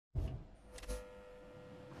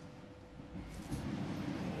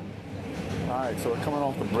All right, so we're coming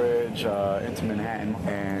off the bridge into Manhattan,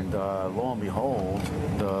 and lo and behold,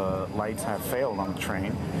 the lights have failed on the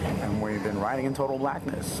train, and we've been riding in total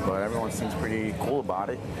blackness. But everyone seems pretty cool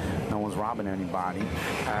about it. No one's robbing anybody.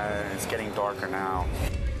 It's getting darker now.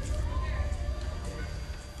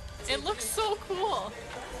 It looks so cool.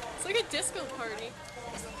 It's like a disco party.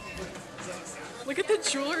 Look at the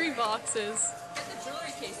jewelry boxes. And the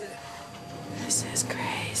jewelry cases. This is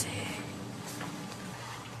crazy.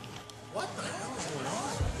 What the hell is going on?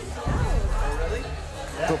 Oh, really?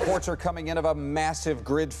 Reports are coming in of a massive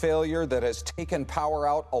grid failure that has taken power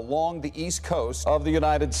out along the east coast of the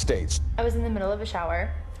United States. I was in the middle of a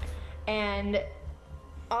shower, and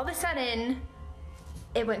all of a sudden,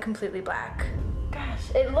 it went completely black.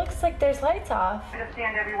 Gosh, it looks like there's lights off. I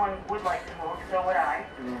understand everyone would like to move, so would I.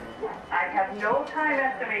 I have no time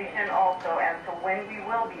estimation also as to when we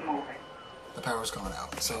will be moving. The power's gone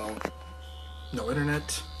out, so no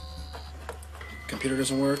internet, computer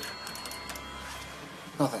doesn't work,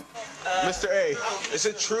 nothing. Mr. A, is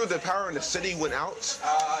it true the power in the city went out?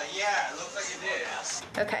 Yeah, it looks like it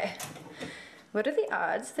did. Okay. What are the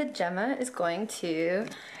odds that Gemma is going to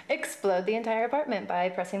explode the entire apartment by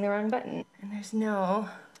pressing the wrong button? And there's no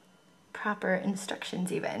proper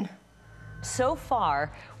instructions even. So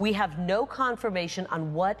far, we have no confirmation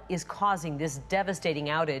on what is causing this devastating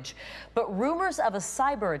outage, but rumors of a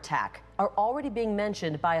cyber attack are already being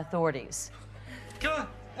mentioned by authorities. Come on.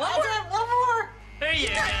 One more. There you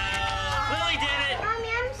go. Lily did it. Mommy,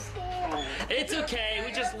 I'm scared. It's okay.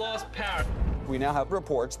 We just lost power. We now have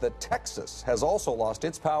reports that Texas has also lost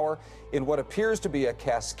its power in what appears to be a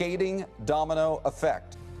cascading domino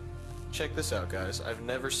effect. Check this out, guys. I've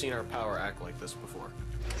never seen our power act like this before.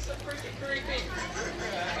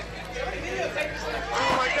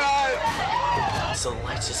 Oh my God! So the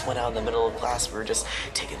lights just went out in the middle of class. We were just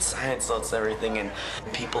taking science notes and everything, and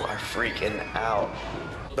people are freaking out.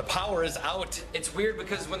 The power is out. It's weird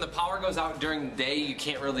because when the power goes out during the day, you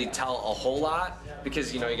can't really tell a whole lot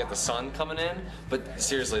because, you know, you get the sun coming in. But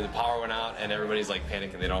seriously, the power went out and everybody's like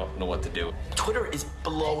panicking. They don't know what to do. Twitter is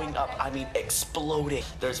blowing up. I mean, exploding.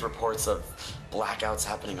 There's reports of blackouts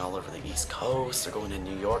happening all over the East Coast. They're going to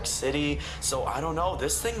New York City. So I don't know.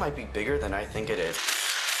 This thing might be bigger than I think it is.